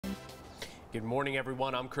Good morning,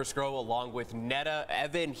 everyone. I'm Chris Groh along with Netta,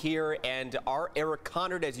 Evan here, and our Eric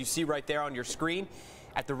Conard, as you see right there on your screen,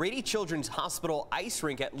 at the Rady Children's Hospital ice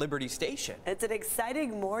rink at Liberty Station. It's an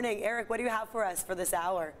exciting morning. Eric, what do you have for us for this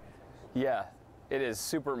hour? Yeah, it is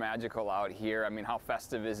super magical out here. I mean, how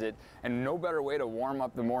festive is it? And no better way to warm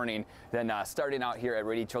up the morning than starting out here at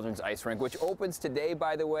Rady Children's Ice Rink, which opens today,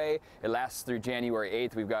 by the way. It lasts through January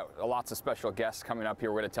 8th. We've got lots of special guests coming up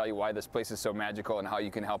here. We're going to tell you why this place is so magical and how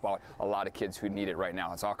you can help out a lot of kids who need it right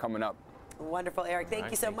now. It's all coming up. Wonderful, Eric.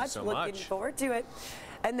 Thank you so much. Looking forward to it.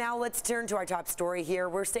 And now let's turn to our top story here.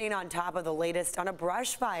 We're staying on top of the latest on a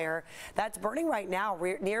brush fire that's burning right now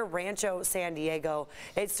near Rancho San Diego.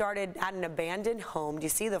 It started at an abandoned home. Do you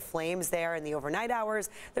see the flames there in the overnight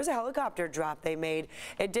hours? There's a helicopter drop they made.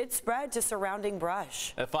 It did spread to surrounding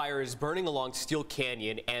brush. The fire is burning along Steel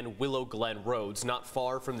Canyon and Willow Glen roads, not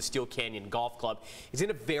far from the Steel Canyon Golf Club. It's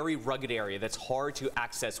in a very rugged area that's hard to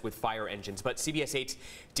access with fire engines. But CBS 8's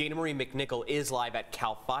Dana Marie McNichol is live at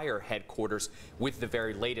CAL FIRE headquarters with the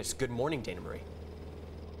very latest. Good morning, Dana Marie.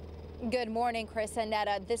 Good morning, Chris and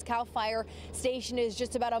Netta. This CAL FIRE station is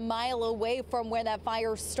just about a mile away from where that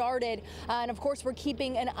fire started. And of course, we're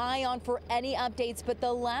keeping an eye on for any updates. But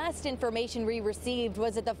the last information we received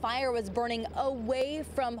was that the fire was burning away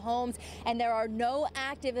from homes and there are no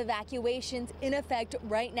active evacuations in effect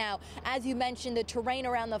right now. As you mentioned, the terrain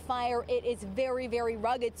around the fire, it is very, very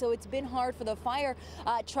rugged. So it's been hard for the fire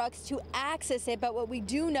trucks to access it. But what we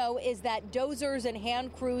do know is that dozers and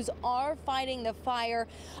hand crews are fighting the fire.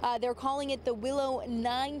 They're calling it the Willow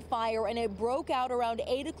 9 fire, and it broke out around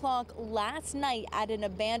 8 o'clock last night at an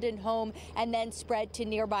abandoned home and then spread to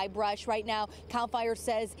nearby brush. Right now, CAL FIRE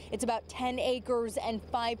says it's about 10 acres and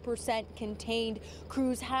 5% contained.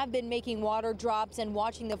 Crews have been making water drops and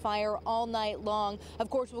watching the fire all night long. Of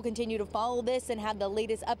course, we'll continue to follow this and have the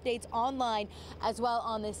latest updates online as well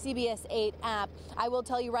on the CBS 8 app. I will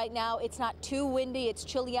tell you right now, it's not too windy. It's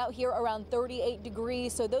chilly out here, around 38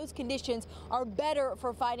 degrees, so those conditions are better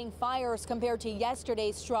for fighting fires compared to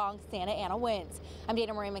yesterday's strong Santa Ana winds. I'm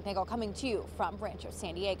Dana Marie McNichol coming to you from Rancho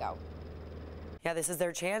San Diego. Yeah, this is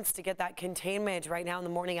their chance to get that containment right now in the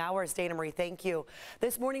morning hours. Dana Marie, thank you.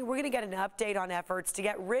 This morning, we're going to get an update on efforts to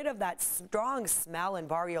get rid of that strong smell in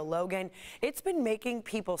Barrio Logan. It's been making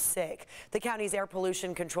people sick. The county's Air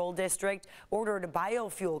Pollution Control District ordered a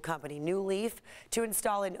biofuel company, New Leaf, to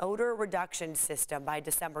install an odor reduction system by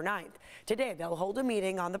December 9th. Today, they'll hold a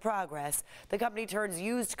meeting on the progress. The company turns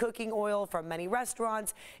used cooking oil from many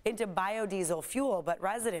restaurants into biodiesel fuel, but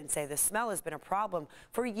residents say the smell has been a problem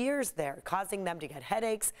for years there, causing them to get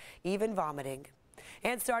headaches, even vomiting.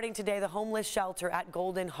 And starting today, the homeless shelter at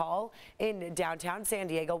Golden Hall in downtown San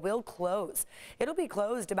Diego will close. It'll be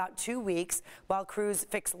closed about 2 weeks while crews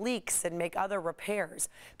fix leaks and make other repairs.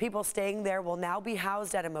 People staying there will now be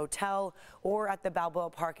housed at a motel or at the Balboa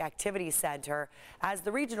Park Activity Center. As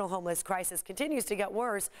the regional homeless crisis continues to get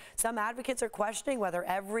worse, some advocates are questioning whether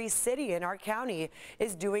every city in our county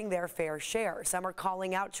is doing their fair share. Some are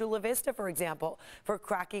calling out Chula Vista, for example, for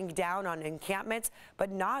cracking down on encampments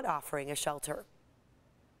but not offering a shelter.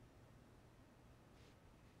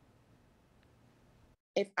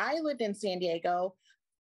 If I lived in San Diego,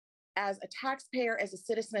 as a taxpayer, as a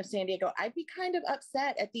citizen of San Diego, I'd be kind of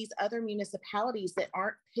upset at these other municipalities that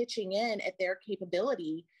aren't pitching in at their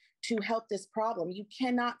capability to help this problem. You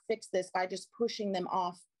cannot fix this by just pushing them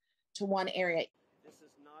off to one area. This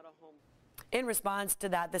is not a home. In response to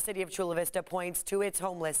that, the city of Chula Vista points to its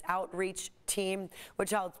homeless outreach team, which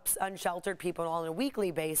helps unsheltered people on a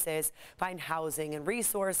weekly basis find housing and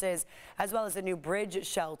resources, as well as a new bridge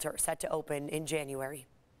shelter set to open in January.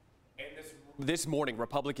 And this morning,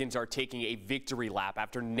 Republicans are taking a victory lap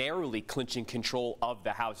after narrowly clinching control of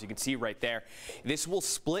the House. You can see right there. This will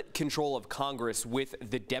split control of Congress with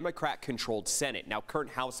the Democrat-controlled Senate. Now,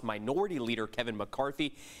 current House Minority Leader Kevin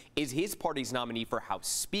McCarthy is his party's nominee for House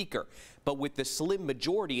Speaker. But with the slim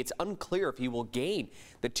majority, it's unclear if he will gain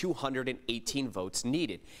the 218 votes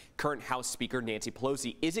needed. Current House Speaker Nancy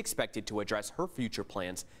Pelosi is expected to address her future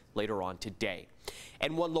plans later on today.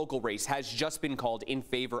 And one local race has just been called in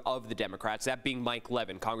favor of the Democrats, that being Mike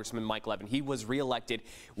Levin, Congressman Mike Levin. He was reelected,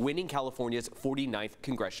 winning California's 49th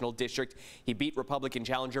congressional district. He beat Republican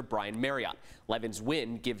challenger Brian Marriott. Levin's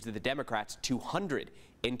win gives the Democrats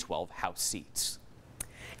 212 House seats.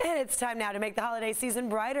 And it's time now to make the holiday season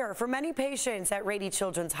brighter for many patients at Rady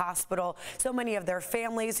Children's Hospital. So many of their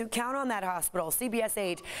families who count on that hospital. CBS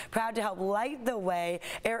 8 proud to help light the way.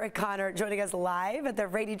 Eric Conard joining us live at the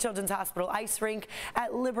Rady Children's Hospital ice rink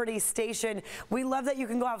at Liberty Station. We love that you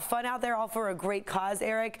can go have fun out there, all for a great cause,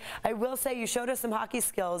 Eric. I will say you showed us some hockey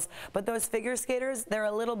skills, but those figure skaters, they're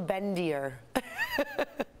a little bendier.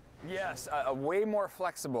 Yes, way more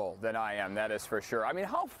flexible than I am, that is for sure. I mean,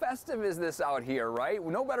 how festive is this out here, right?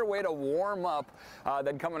 No better way to warm up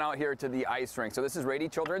than coming out here to the ice rink. So this is Rady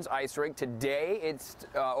Children's ice rink. Today it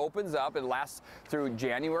opens up. It lasts through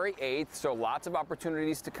January 8th, so lots of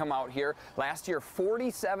opportunities to come out here. Last year,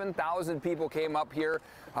 47,000 people came up here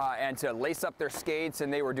and to lace up their skates,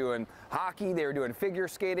 and they were doing hockey, they were doing figure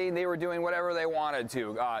skating, they were doing whatever they wanted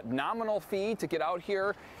to. Nominal fee to get out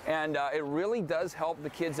here, and it really does help the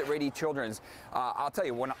kids at Rady Children's. I'll tell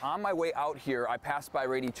you, when on my way out here, I passed by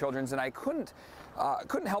Rady Children's, and I couldn't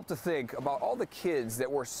help to think about all the kids that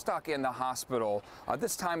were stuck in the hospital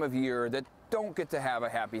this time of year that don't get to have a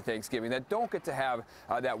happy Thanksgiving, that don't get to have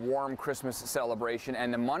that warm Christmas celebration.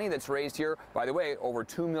 And the money that's raised here, by the way, over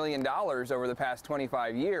 $2 million over the past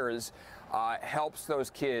 25 years, helps those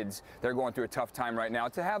kids. They're going through a tough time right now,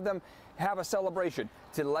 to have them have a celebration,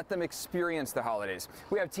 to let them experience the holidays.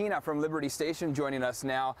 We have Tina from Liberty Station joining us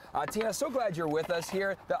now. Tina, so glad you're with us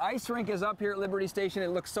here. The ice rink is up here at Liberty Station. It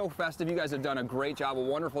looks so festive. You guys have done a great job, a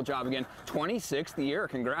wonderful job again. 26th year,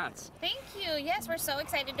 congrats. Thank you. Yes, we're so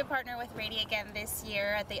excited to partner with Rady again this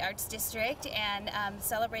year at the Arts District and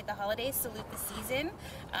celebrate the holidays, salute the season.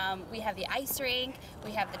 We have the ice rink,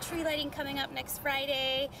 we have the tree lighting coming up next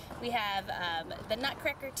Friday, we have the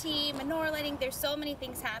Nutcracker tea, menorah lighting. There's so many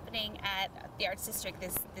things happening at the Arts District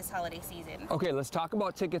this holiday season. Okay, let's talk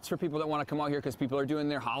about tickets for people that want to come out here, because people are doing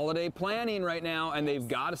their holiday planning right now, and they've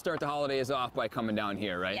got to start the holidays off by coming down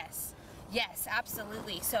here, right? Yes. Yes,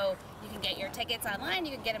 absolutely. So you can get your tickets online,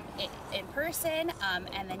 you can get them in person,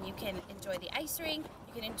 and then you can enjoy the ice rink,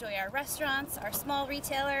 you can enjoy our restaurants, our small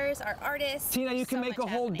retailers, our artists. Tina, you can make a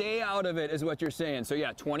whole day out of it, is what you're saying. So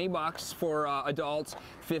yeah, 20 bucks for adults,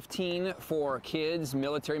 15 for kids,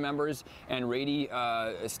 military members, and Rady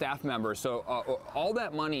staff members. So all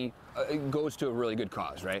that money goes to a really good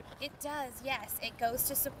cause, right? It does, yes. It goes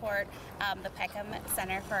to support the Peckham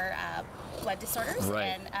Center for Blood Disorders,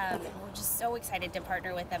 right. And we're just so excited to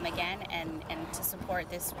partner with them again and to support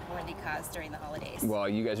this worthy cause during the holidays. Well,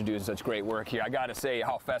 you guys are doing such great work here. I got to say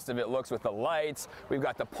how festive it looks with the lights. We've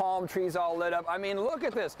got the palm trees all lit up. I mean, look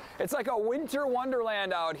at this. It's like a winter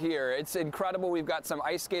wonderland out here. It's incredible. We've got some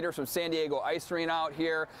ice skaters from San Diego Ice Rink out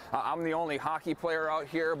here. I'm the only hockey player out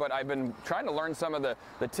here, but I've been trying to learn some of the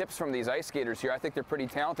tips from these ice skaters here. I think they're pretty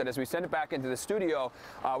talented. As we send it back into the studio,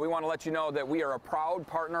 we want to let you know that we are a proud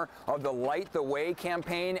partner of the Light the Way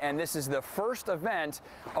campaign, and this is the first event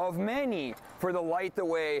of many for the Light the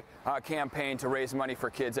Way campaign to raise money for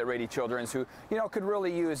kids at Rady Children's who, you know, could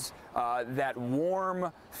really use that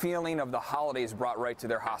warm feeling of the holidays brought right to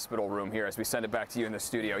their hospital room here as we send it back to you in the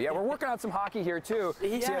studio. Yeah, we're working on some hockey here too.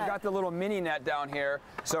 Yeah. See, I've got the little mini net down here.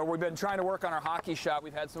 So we've been trying to work on our hockey shot.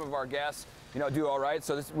 We've had some of our guests, you know, do all right.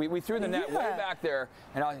 So we threw the net way back there,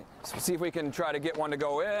 and I'll see if we can try to get one to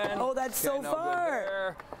go in. Oh, that's so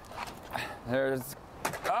far. There's.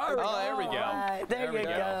 Oh, there we go. Right, there you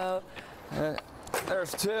go.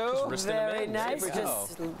 There's two. Very nice.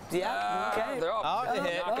 Just, yeah, okay. They're all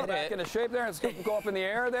knock it back into shape there. Let's go up in the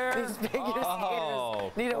air there. These figure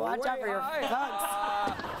skaters need to watch out for your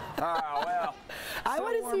pucks. Well. I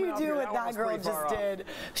want to see you do what that girl just did.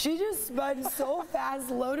 She just spun so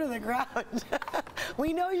fast, low to the ground.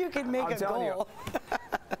 We know you can make a goal.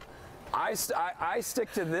 I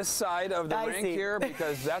stick to this side of the rink here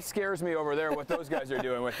because that scares me over there what those guys are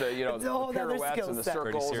doing with the, you know, the pirouettes and the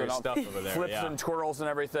circles and all flips and twirls and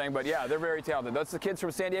everything. But yeah, they're very talented. That's the kids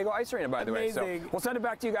from San Diego Ice Rink, by the way. So we'll send it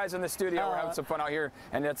back to you guys in the studio. We're having some fun out here,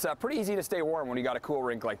 and it's pretty easy to stay warm when you got a cool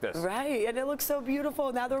rink like this. Right, and it looks so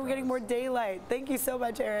beautiful now that we're getting more daylight. Thank you so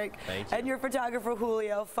much, Eric. Thank you. And your photographer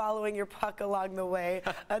Julio following your puck along the way.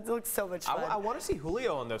 That looks so much fun. I want to see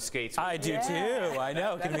Julio on those skates. I do too. I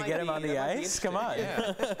know. Can we get him on the ice? Come on.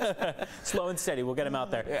 Yeah. Slow and steady. We'll get him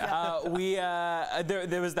out there. Yeah.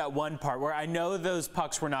 There was that one part where I know those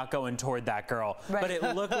pucks were not going toward that girl, but it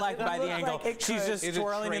looked like by the angle she's just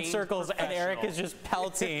swirling in circles, and Eric is just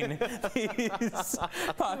pelting these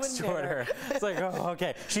pucks toward her. It's like, oh,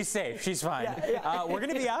 okay, she's safe. She's fine. We're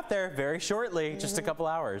going to be out there very shortly, just a couple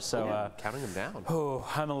hours. So counting them down. Oh,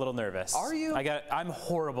 I'm a little nervous. Are you? I'm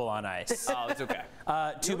horrible on ice. Oh, it's okay.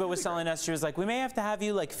 Tuba was telling us, she was like, we may have to have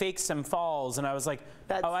you like fake some falls, and I was like,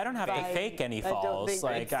 oh, I don't have to fake any falls.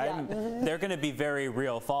 Like, they're going to be very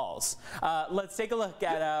real falls. Let's take a look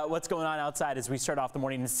at what's going on outside as we start off the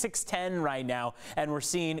morning. It's 6:10 right now, and we're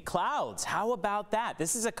seeing clouds. How about that?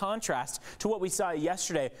 This is a contrast to what we saw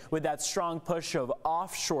yesterday with that strong push of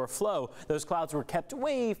offshore flow. Those clouds were kept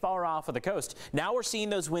way far off of the coast. Now we're seeing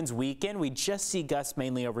those winds weaken. We just see gusts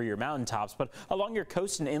mainly over your mountaintops, but along your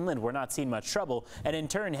coast and inland, we're not seeing much trouble. And in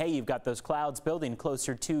turn, hey, you've got those clouds building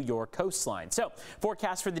closer to your your coastline. So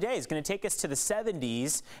forecast for the day is going to take us to the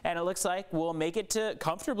 70s, and it looks like we'll make it to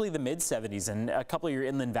comfortably the mid 70s in a couple of your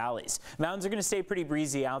inland valleys. Mountains are going to stay pretty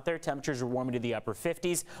breezy out there. Temperatures are warming to the upper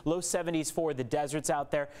 50s, low 70s for the deserts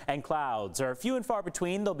out there, and clouds are few and far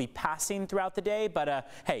between. They'll be passing throughout the day, but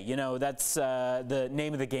hey, you know, that's the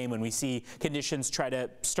name of the game when we see conditions try to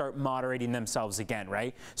start moderating themselves again,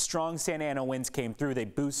 right? Strong Santa Ana winds came through. They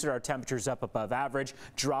boosted our temperatures up above average,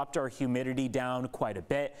 dropped our humidity down quite a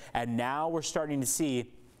bit, and now we're starting to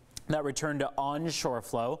see that return to onshore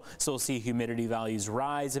flow. So we'll see humidity values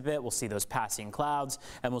rise a bit. We'll see those passing clouds,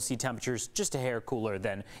 and we'll see temperatures just a hair cooler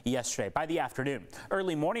than yesterday. By the afternoon,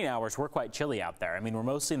 early morning hours, we're quite chilly out there. I mean, we're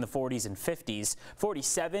mostly in the 40s and 50s.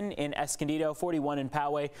 47 in Escondido, 41 in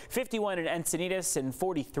Poway, 51 in Encinitas, and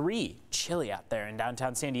 43 chilly out there in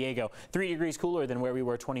downtown San Diego. 3 degrees cooler than where we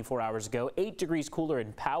were 24 hours ago. 8 degrees cooler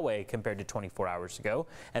in Poway compared to 24 hours ago.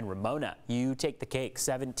 And Ramona, you take the cake.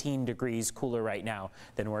 17 degrees cooler right now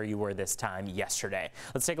than where you were this time yesterday.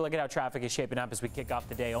 Let's take a look at how traffic is shaping up as we kick off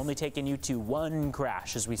the day. Only taking you to one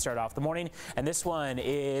crash as we start off the morning, and this one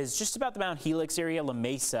is just about the Mount Helix area, La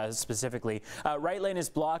Mesa specifically. Right lane is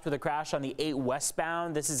blocked with a crash on the 8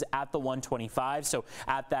 westbound. This is at the 125, so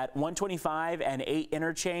at that 125 and 8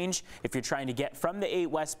 interchange, if you're trying to get from the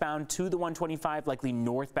 8 westbound to the 125, likely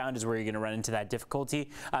northbound is where you're going to run into that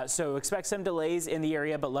difficulty. So expect some delays in the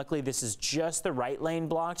area, but luckily this is just the right lane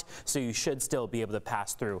blocked, so you should still be able to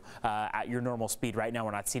pass through at your normal speed. Right now,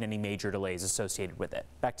 we're not seeing any major delays associated with it.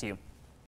 Back to you.